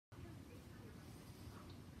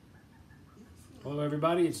Hello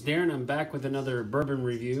everybody, it's Darren. I'm back with another bourbon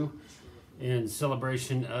review in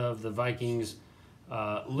celebration of the Vikings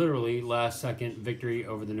literally last second victory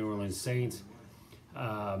over the New Orleans Saints.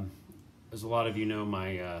 As a lot of you know,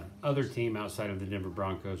 my other team outside of the Denver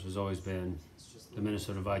Broncos has always been the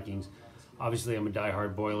Minnesota Vikings. Obviously I'm a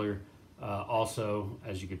diehard Boiler. Also,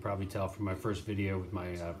 as you could probably tell from my first video with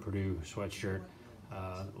my Purdue sweatshirt,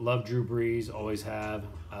 love Drew Brees, always have,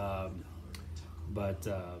 but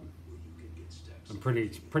I'm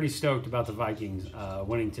pretty stoked about the Vikings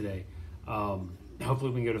winning today.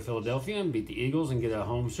 Hopefully we can go to Philadelphia and beat the Eagles and get a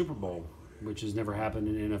home Super Bowl, which has never happened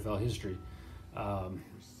in NFL history.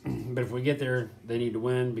 But if we get there, they need to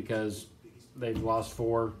win because they've lost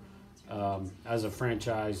 4. As a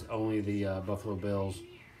franchise, only the Buffalo Bills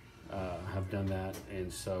have done that,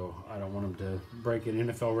 and so I don't want them to break an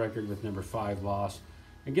NFL record with number 5 loss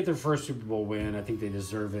and get their first Super Bowl win. I think they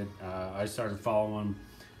deserve it. I started following them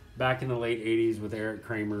back in the late 80s with Eric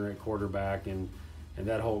Kramer at quarterback and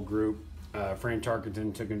that whole group. Fran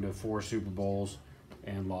Tarkenton took him to 4 Super Bowls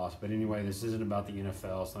and lost. But anyway, this isn't about the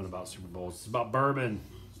NFL. It's not about Super Bowls. It's about bourbon,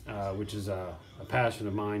 which is a passion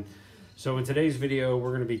of mine. So in today's video, we're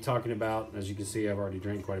going to be talking about, as you can see, I've already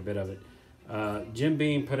drank quite a bit of it. Jim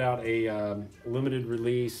Beam put out a limited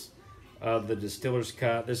release of the Distillers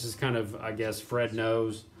Cut. This is kind of, I guess, Fred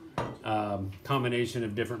knows, combination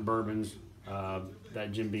of different bourbons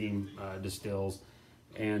that Jim Beam distills,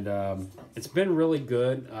 and it's been really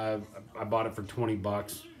good. I bought it for 20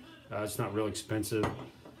 bucks. It's not real expensive.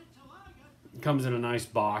 It comes in a nice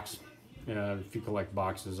box. If you collect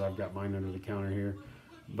boxes, I've got mine under the counter here.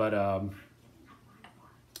 But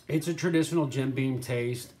it's a traditional Jim Beam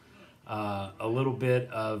taste. A little bit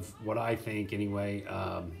of what I think, anyway,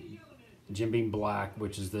 Jim Beam Black,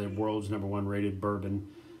 which is the world's #1 rated bourbon.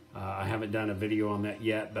 I haven't done a video on that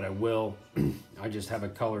yet, but I will. I just have a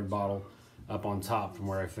colored bottle up on top from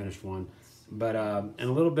where I finished one. But and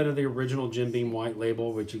a little bit of the original Jim Beam White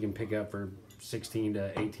Label, which you can pick up for $16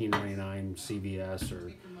 to $18.99 CVS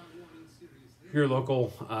or your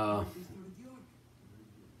local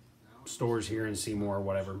stores here in Seymour or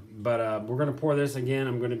whatever. But we're going to pour this again.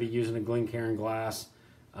 I'm going to be using a Glencairn glass.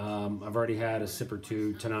 I've already had a sip or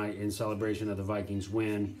two tonight in celebration of the Vikings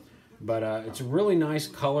win. But it's a really nice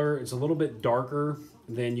color. It's a little bit darker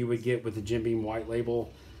than you would get with the Jim Beam White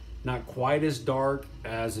Label. Not quite as dark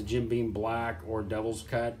as a Jim Beam Black or Devil's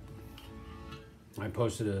Cut. I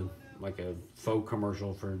posted a faux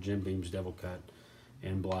commercial for Jim Beam's Devil Cut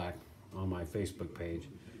and Black on my Facebook page.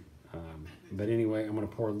 But anyway, I'm going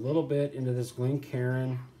to pour a little bit into this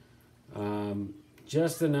Glencairn.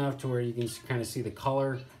 Just enough to where you can kind of see the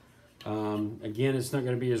color. Again, it's not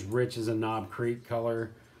going to be as rich as a Knob Creek color.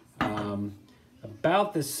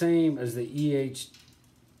 About the same as the E.H.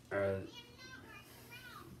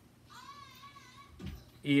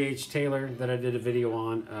 Taylor that I did a video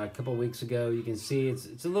on a couple weeks ago. You can see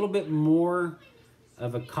it's a little bit more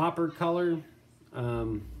of a copper color.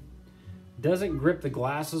 Doesn't grip the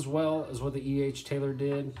glass as well as what the E.H. Taylor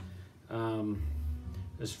did.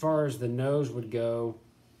 As far as the nose would go,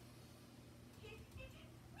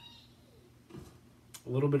 a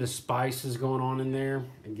little bit of spice is going on in there.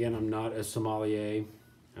 Again, I'm not a sommelier,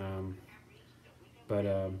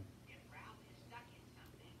 but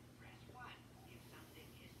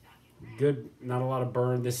good, not a lot of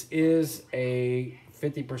burn. This is a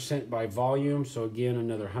 50% by volume, so again,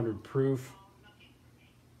 another 100 proof.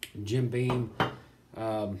 Jim Beam,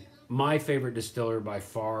 my favorite distiller by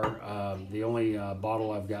far. The only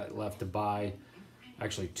bottle I've got left to buy,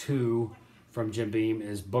 actually 2 from Jim Beam,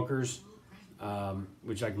 is Booker's.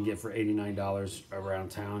 Which I can get for $89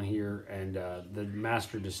 around town here, and the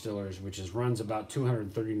Master Distillers, which runs about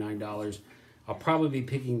 $239. I'll probably be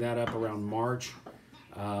picking that up around March.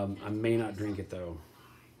 I may not drink it though,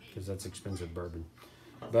 because that's expensive bourbon.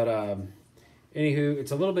 But anywho,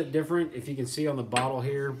 it's a little bit different. If you can see on the bottle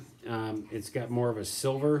here, it's got more of a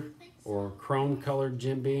silver or chrome colored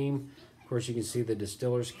Jim Beam. Of course, you can see the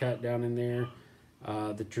Distillers Cut down in there.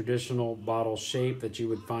 The traditional bottle shape that you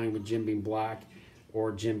would find with Jim Beam Black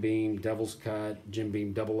or Jim Beam Devil's Cut, Jim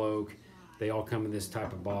Beam Double Oak. They all come in this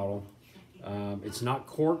type of bottle. It's not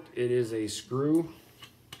corked. It is a screw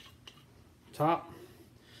top.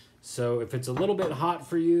 So if it's a little bit hot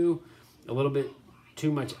for you, a little bit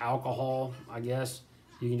too much alcohol, I guess,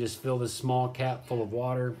 you can just fill this small cap full of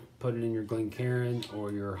water, put it in your Glencairn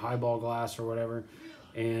or your highball glass or whatever.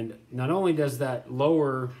 And not only does that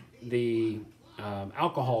lower the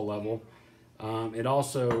alcohol level, it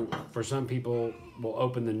also, for some people, will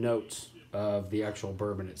open the notes of the actual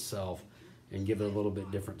bourbon itself and give it a little bit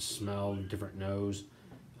different smell, different nose.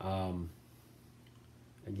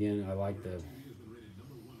 Again, I like the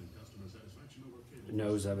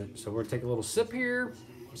nose of it. So we're gonna take a little sip here,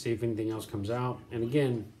 see if anything else comes out. And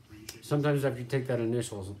again, sometimes after you take that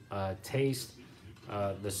initial taste,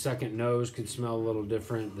 the second nose could smell a little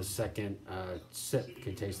different. The second sip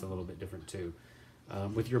could taste a little bit different too.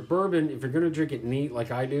 With your bourbon, if you're gonna drink it neat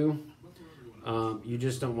like I do, you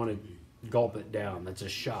just don't want to gulp it down. That's a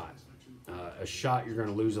shot. A shot, you're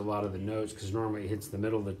gonna lose a lot of the notes because normally it hits the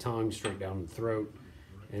middle of the tongue straight down the throat,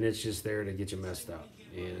 and it's just there to get you messed up.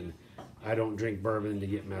 And I don't drink bourbon to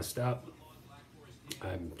get messed up.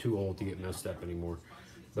 I'm too old to get messed up anymore.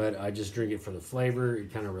 But I just drink it for the flavor.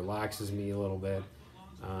 It kind of relaxes me a little bit.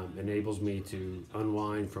 Enables me to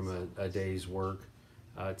unwind from a day's work.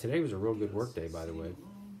 Today was a real good work day, by the way.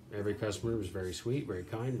 Every customer was very sweet, very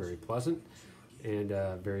kind, very pleasant, and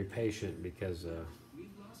very patient because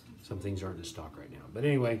some things aren't in stock right now. But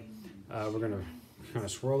anyway, we're going to kind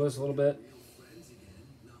of swirl this a little bit.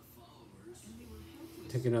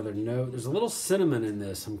 Take another note. There's a little cinnamon in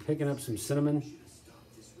this. I'm picking up some cinnamon,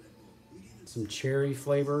 some cherry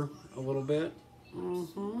flavor a little bit.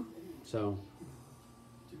 So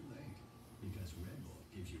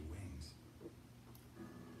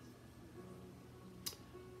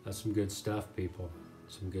that's some good stuff, people.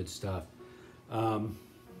 Some good stuff.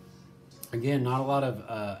 Again, not a lot of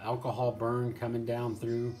alcohol burn coming down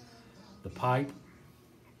through the pipe.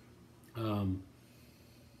 Of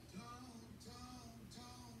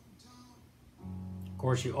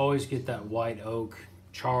course, you always get that white oak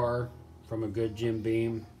char from a good Jim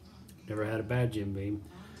Beam. Never had a bad Jim Beam.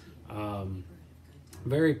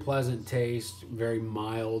 Very pleasant taste, very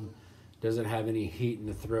mild. Doesn't have any heat in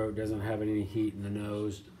the throat, doesn't have any heat in the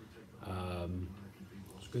nose.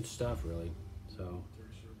 It's good stuff, really. So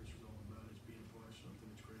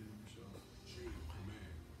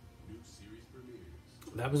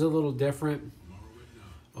that was a little different.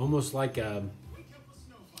 Almost like a,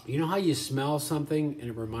 you know how you smell something and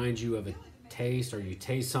it reminds you of a taste, or you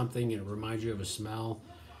taste something and it reminds you of a smell?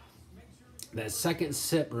 That second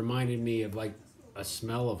sip reminded me of like a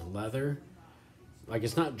smell of leather. Like,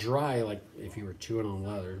 it's not dry like if you were chewing on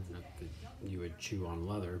leather, not that you would chew on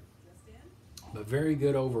leather, but very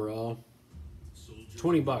good overall.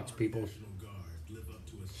 20 bucks, people.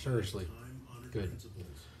 Seriously, good.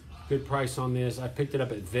 Good price on this. I picked it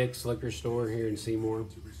up at Vic's liquor store here in Seymour.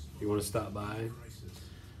 If you want to stop by.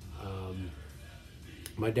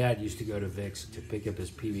 My dad used to go to Vic's to pick up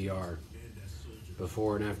his PBR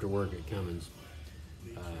before and after work at Cummins.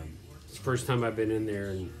 It's the first time I've been in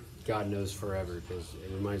there, and God knows forever, because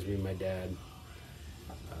it reminds me of my dad.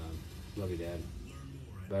 Love you, Dad.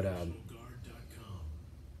 But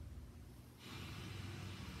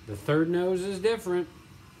the third nose is different.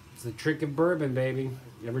 It's the trick of bourbon, baby.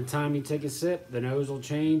 Every time you take a sip, the nose will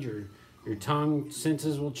change, or your tongue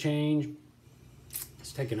senses will change.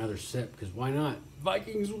 Let's take another sip, because why not?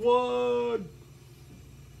 Vikings won!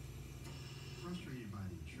 Frustrated by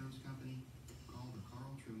the insurance company, call the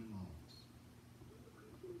Carl Truman Law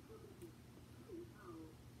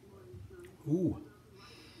Office. Ooh.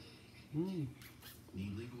 Need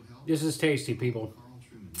legal help? This is tasty, people.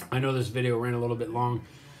 I know this video ran a little bit long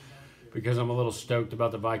because I'm a little stoked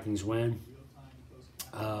about the Vikings win.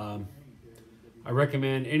 I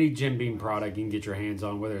recommend any Jim Beam product you can get your hands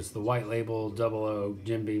on, whether it's the white label, double oak,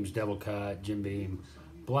 Jim Beam's double cut, Jim Beam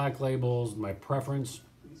black labels, my preference.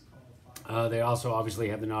 They also obviously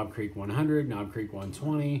have the Knob Creek 100, Knob Creek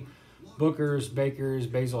 120, Booker's, Baker's,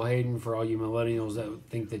 Basil Hayden for all you millennials that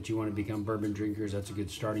think that you want to become bourbon drinkers. That's a good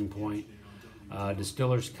starting point.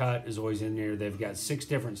 Distillers Cut is always in there. They've got 6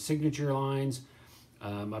 different signature lines.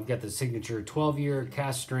 I've got the signature 12-year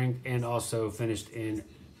cast strength and also finished in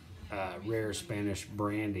rare Spanish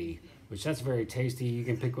brandy, which that's very tasty. You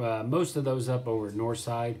can pick most of those up over at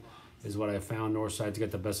Northside, is what I found. Northside's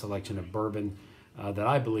got the best selection of bourbon that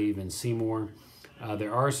I believe in Seymour.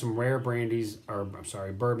 There are some rare brandies, or I'm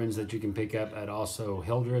sorry, bourbons that you can pick up at also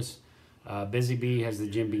Hildress. Busy Bee has the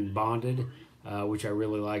Jim Beam Bonded, which I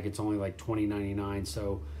really like. It's only like $20.99.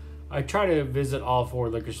 So I try to visit all 4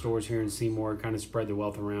 liquor stores here in Seymour, kind of spread the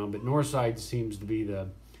wealth around. But Northside seems to be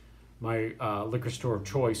my liquor store of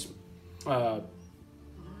choice.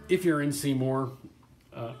 If you're in Seymour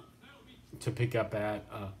to pick up at,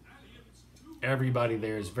 everybody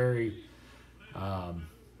there is very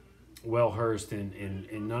well-versed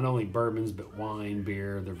in not only bourbons, but wine,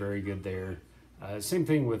 beer. They're very good there. Same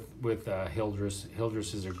thing with Hildress.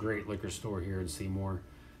 Hildress is a great liquor store here in Seymour.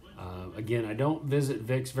 Again, I don't visit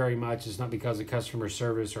Vic's very much. It's not because of customer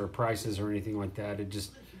service or prices or anything like that. It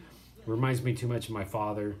just reminds me too much of my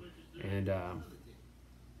father. And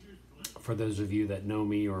for those of you that know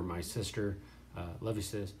me or my sister, love you,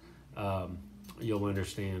 sis. you'll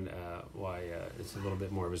understand why it's a little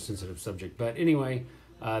bit more of a sensitive subject. But anyway,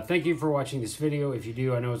 thank you for watching this video. If you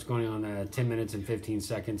do, I know it's going on 10 minutes and 15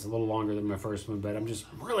 seconds, a little longer than my first one, but I'm just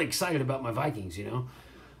really excited about my Vikings, you know.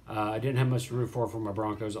 I didn't have much to root for my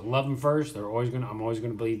Broncos. I love them first. I'm always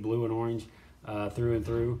gonna bleed blue and orange through and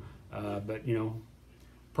through. But you know,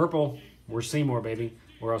 purple, we're Seymour, baby.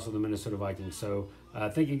 We're also the Minnesota Vikings. So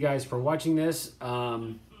thank you guys for watching this.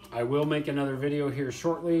 I will make another video here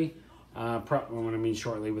shortly. When I mean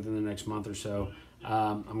shortly, within the next month or so.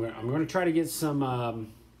 I'm going to try to get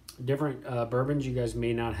some different bourbons you guys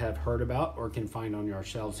may not have heard about or can find on your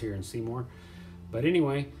shelves here in Seymour. But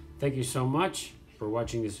anyway, thank you so much for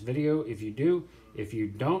watching this video. If you do, if you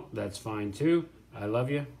don't, that's fine too. I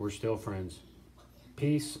love you. We're still friends.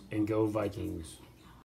 Peace and go Vikings.